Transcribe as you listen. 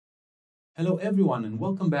Hello everyone and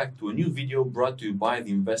welcome back to a new video brought to you by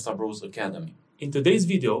the Investor Bros Academy. In today's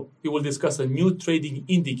video, we will discuss a new trading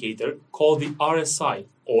indicator called the RSI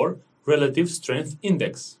or Relative Strength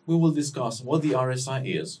Index. We will discuss what the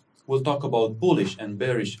RSI is. We'll talk about bullish and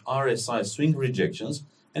bearish RSI swing rejections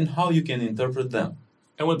and how you can interpret them.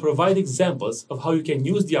 And we'll provide examples of how you can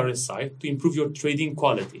use the RSI to improve your trading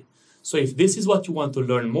quality. So if this is what you want to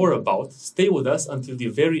learn more about, stay with us until the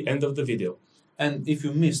very end of the video. And if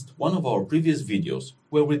you missed one of our previous videos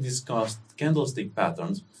where we discussed candlestick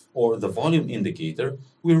patterns or the volume indicator,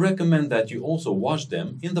 we recommend that you also watch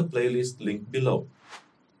them in the playlist linked below.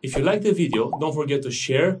 If you like the video, don't forget to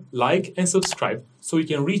share, like, and subscribe so we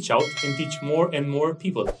can reach out and teach more and more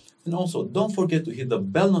people. And also, don't forget to hit the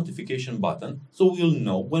bell notification button so we'll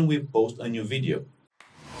know when we post a new video.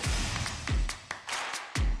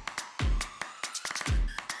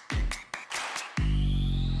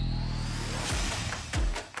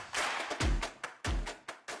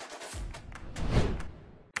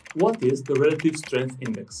 What is the Relative Strength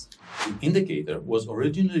Index? The indicator was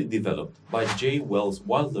originally developed by J. Wells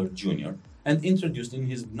Wilder Jr. and introduced in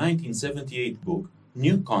his 1978 book,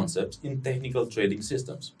 New Concepts in Technical Trading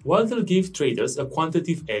Systems. Wilder gave traders a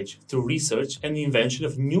quantitative edge through research and the invention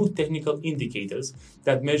of new technical indicators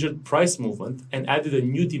that measured price movement and added a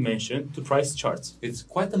new dimension to price charts. It's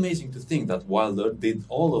quite amazing to think that Wilder did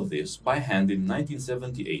all of this by hand in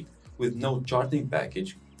 1978 with no charting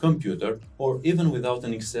package, computer, or even without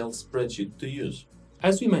an Excel spreadsheet to use.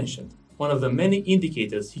 As we mentioned, one of the many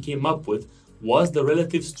indicators he came up with was the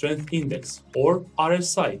Relative Strength Index, or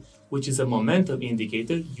RSI, which is a momentum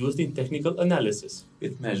indicator used in technical analysis.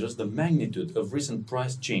 It measures the magnitude of recent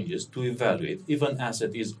price changes to evaluate if an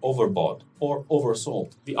asset is overbought or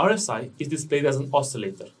oversold. The RSI is displayed as an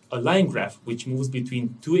oscillator, a line graph which moves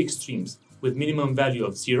between two extremes, with minimum value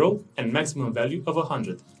of 0 and maximum value of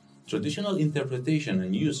 100. Traditional interpretation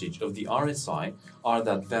and usage of the RSI are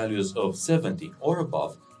that values of 70 or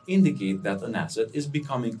above indicate that an asset is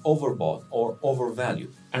becoming overbought or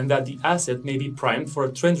overvalued, and that the asset may be primed for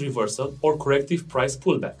a trend reversal or corrective price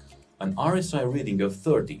pullback. An RSI reading of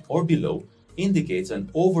 30 or below indicates an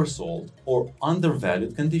oversold or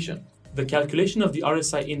undervalued condition. The calculation of the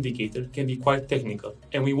RSI indicator can be quite technical,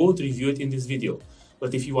 and we won't review it in this video.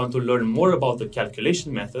 But if you want to learn more about the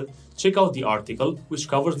calculation method, check out the article which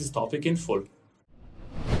covers this topic in full.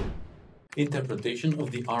 Interpretation of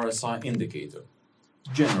the RSI indicator.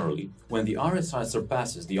 Generally, when the RSI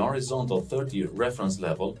surpasses the horizontal 30 reference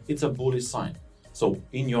level, it's a bullish sign. So,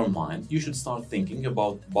 in your mind, you should start thinking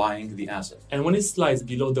about buying the asset. And when it slides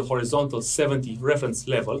below the horizontal 70 reference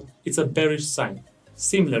level, it's a bearish sign.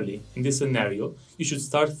 Similarly, in this scenario, you should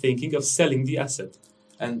start thinking of selling the asset.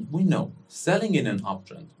 And we know selling in an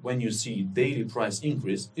uptrend when you see daily price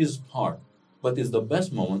increase is hard, but it's the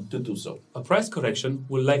best moment to do so. A price correction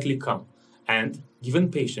will likely come, and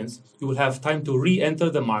given patience, you will have time to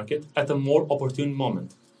re-enter the market at a more opportune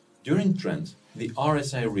moment. During trends, the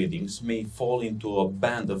RSI readings may fall into a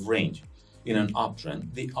band of range. In an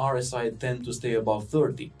uptrend, the RSI tend to stay above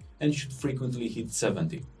 30 and should frequently hit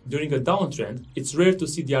 70. During a downtrend, it's rare to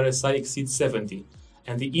see the RSI exceed 70.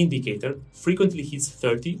 And the indicator frequently hits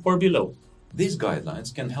 30 or below. These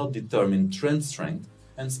guidelines can help determine trend strength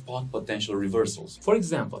and spot potential reversals. For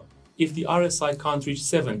example, if the RSI can't reach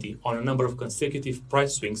 70 on a number of consecutive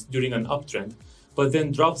price swings during an uptrend, but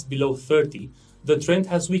then drops below 30, the trend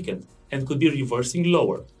has weakened and could be reversing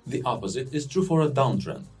lower. The opposite is true for a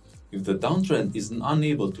downtrend. If the downtrend is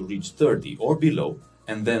unable to reach 30 or below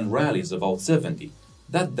and then rallies about 70,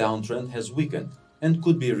 that downtrend has weakened and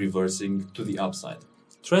could be reversing to the upside.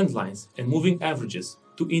 Trend lines and moving averages,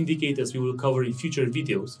 two indicators we will cover in future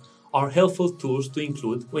videos, are helpful tools to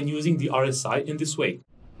include when using the RSI in this way.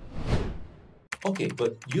 Okay,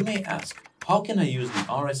 but you may ask, how can I use the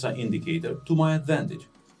RSI indicator to my advantage?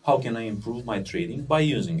 How can I improve my trading by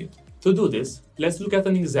using it? To do this, let's look at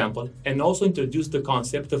an example and also introduce the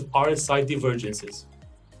concept of RSI divergences.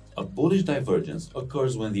 A bullish divergence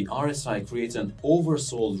occurs when the RSI creates an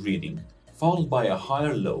oversold reading followed by a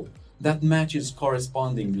higher low that matches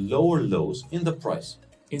corresponding lower lows in the price.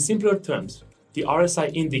 In simpler terms, the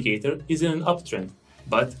RSI indicator is in an uptrend,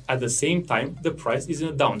 but at the same time the price is in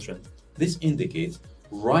a downtrend. This indicates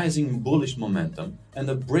rising bullish momentum, and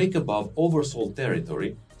a break above oversold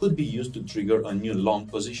territory could be used to trigger a new long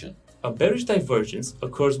position. A bearish divergence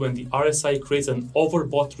occurs when the RSI creates an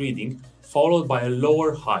overbought reading followed by a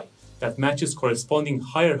lower high that matches corresponding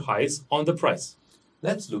higher highs on the price.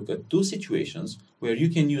 Let's look at two situations where you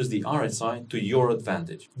can use the RSI to your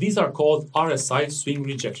advantage. These are called RSI swing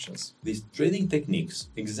rejections. These trading techniques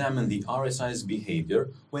examine the RSI's behavior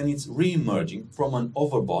when it's re-emerging from an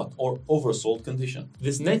overbought or oversold condition.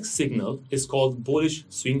 This next signal is called bullish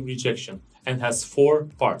swing rejection and has 4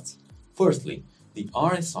 parts. Firstly, the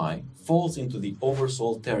RSI falls into the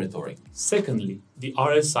oversold territory. Secondly, the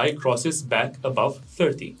RSI crosses back above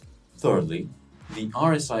 30. Thirdly, the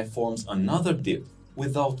RSI forms another dip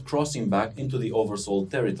without crossing back into the oversold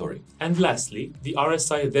territory. And lastly, the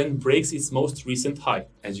RSI then breaks its most recent high.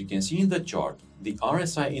 As you can see in the chart, the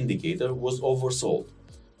RSI indicator was oversold,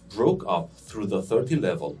 broke up through the 30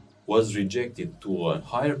 level, was rejected to a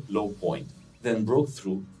higher low point, then broke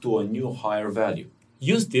through to a new higher value.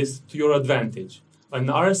 Use this to your advantage. An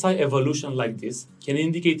RSI evolution like this can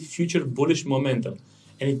indicate future bullish momentum,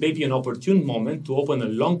 and it may be an opportune moment to open a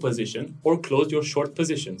long position or close your short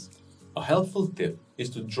positions. A helpful tip is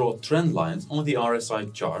to draw trend lines on the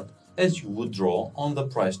RSI chart as you would draw on the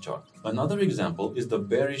price chart. Another example is the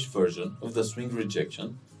bearish version of the swing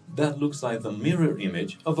rejection that looks like the mirror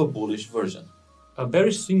image of a bullish version. A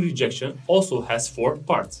bearish swing rejection also has 4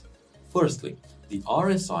 parts. Firstly, the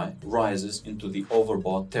RSI rises into the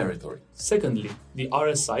overbought territory. Secondly, the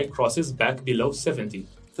RSI crosses back below 70.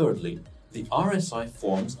 Thirdly, the RSI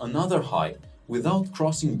forms another high without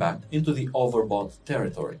crossing back into the overbought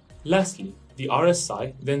territory. Lastly, the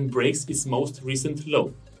RSI then breaks its most recent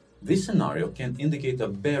low. This scenario can indicate a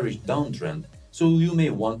bearish downtrend, so you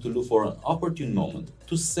may want to look for an opportune moment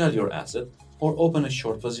to sell your asset or open a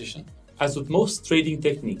short position. As with most trading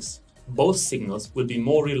techniques, both signals will be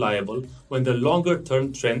more reliable when the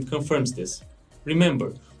longer-term trend confirms this.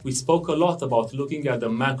 Remember, we spoke a lot about looking at the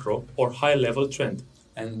macro or high-level trend.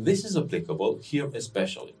 And this is applicable here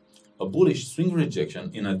especially. A bullish swing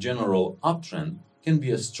rejection in a general uptrend can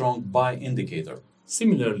be a strong buy indicator.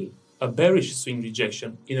 Similarly, a bearish swing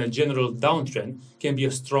rejection in a general downtrend can be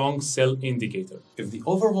a strong sell indicator. If the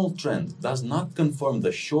overall trend does not confirm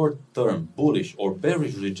the short-term bullish or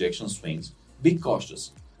bearish rejection swings, be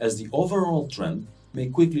cautious, as the overall trend may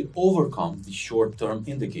quickly overcome the short-term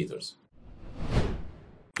indicators.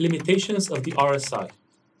 Limitations of the RSI.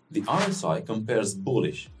 The RSI compares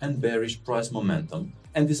bullish and bearish price momentum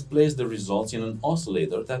and displays the results in an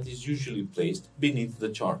oscillator that is usually placed beneath the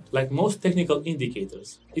chart. Like most technical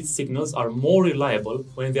indicators, its signals are more reliable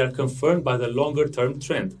when they are confirmed by the longer-term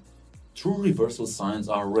trend. True reversal signs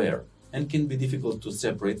are rare and can be difficult to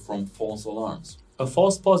separate from false alarms. A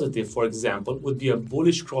false positive, for example, would be a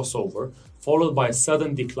bullish crossover followed by a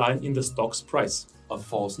sudden decline in the stock's price. A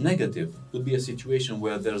false negative would be a situation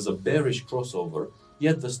where there's a bearish crossover,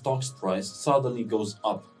 yet the stock's price suddenly goes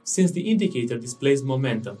up. Since the indicator displays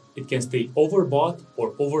momentum, it can stay overbought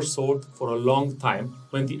or oversold for a long time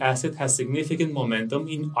when the asset has significant momentum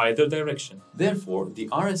in either direction. Therefore, the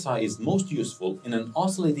RSI is most useful in an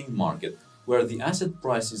oscillating market where the asset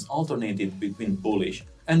price is alternated between bullish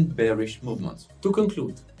and bearish movements. To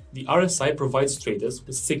conclude, the RSI provides traders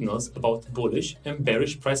with signals about bullish and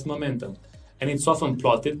bearish price momentum, and it's often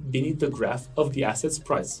plotted beneath the graph of the asset's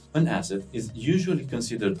price. An asset is usually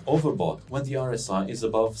considered overbought when the RSI is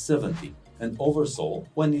above 70 and oversold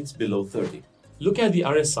when it's below 30. Look at the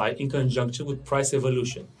RSI in conjunction with price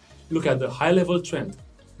evolution. Look at the high-level trend.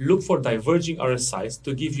 Look for diverging RSIs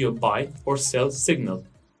to give you a buy or sell signal.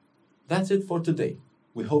 That's it for today.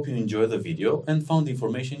 We hope you enjoyed the video and found the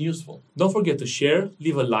information useful. Don't forget to share,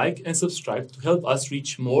 leave a like, and subscribe to help us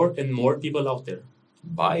reach more and more people out there.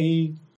 Bye!